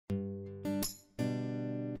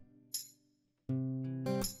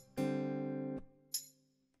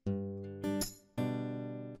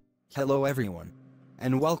Hello everyone,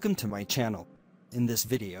 and welcome to my channel. In this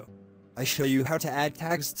video, I show you how to add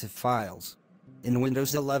tags to files. In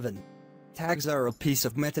Windows 11, tags are a piece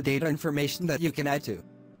of metadata information that you can add to.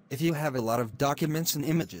 If you have a lot of documents and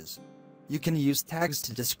images, you can use tags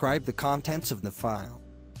to describe the contents of the file,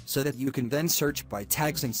 so that you can then search by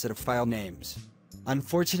tags instead of file names.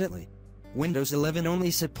 Unfortunately, Windows 11 only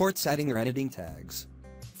supports adding or editing tags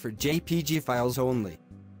for JPG files only,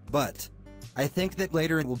 but I think that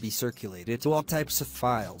later it will be circulated to all types of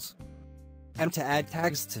files. And to add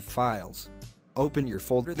tags to files, open your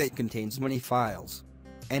folder that contains many files,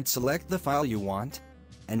 and select the file you want,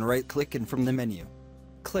 and right-click and from the menu,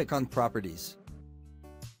 click on Properties.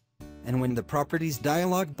 And when the Properties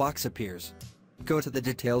dialog box appears, go to the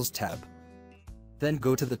Details tab. Then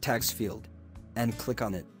go to the Tags field, and click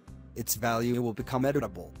on it. Its value will become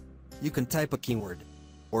editable. You can type a keyword,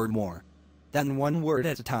 or more than one word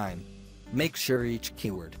at a time. Make sure each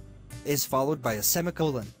keyword is followed by a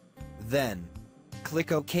semicolon. Then,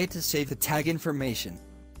 click OK to save the tag information.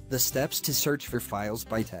 The steps to search for files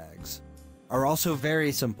by tags are also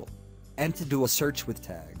very simple. And to do a search with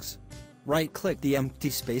tags, right-click the empty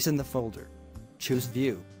space in the folder, choose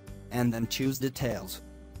View, and then choose Details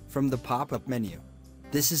from the pop-up menu.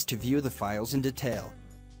 This is to view the files in detail.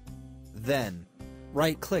 Then,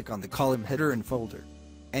 right-click on the column header and folder,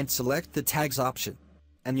 and select the Tags option,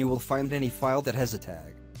 and you will find any file that has a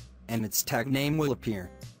tag, and its tag name will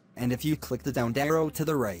appear. And if you click the down arrow to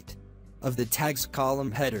the right of the Tags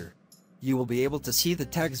column header, you will be able to see the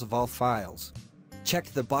tags of all files. Check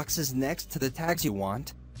the boxes next to the tags you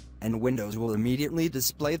want, and Windows will immediately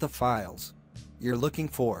display the files you're looking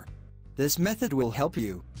for. This method will help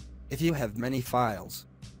you if you have many files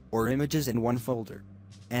or images in one folder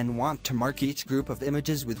and want to mark each group of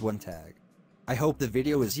images with one tag. I hope the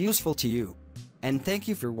video is useful to you, and thank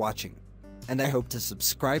you for watching, and I hope to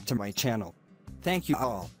subscribe to my channel. Thank you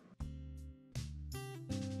all.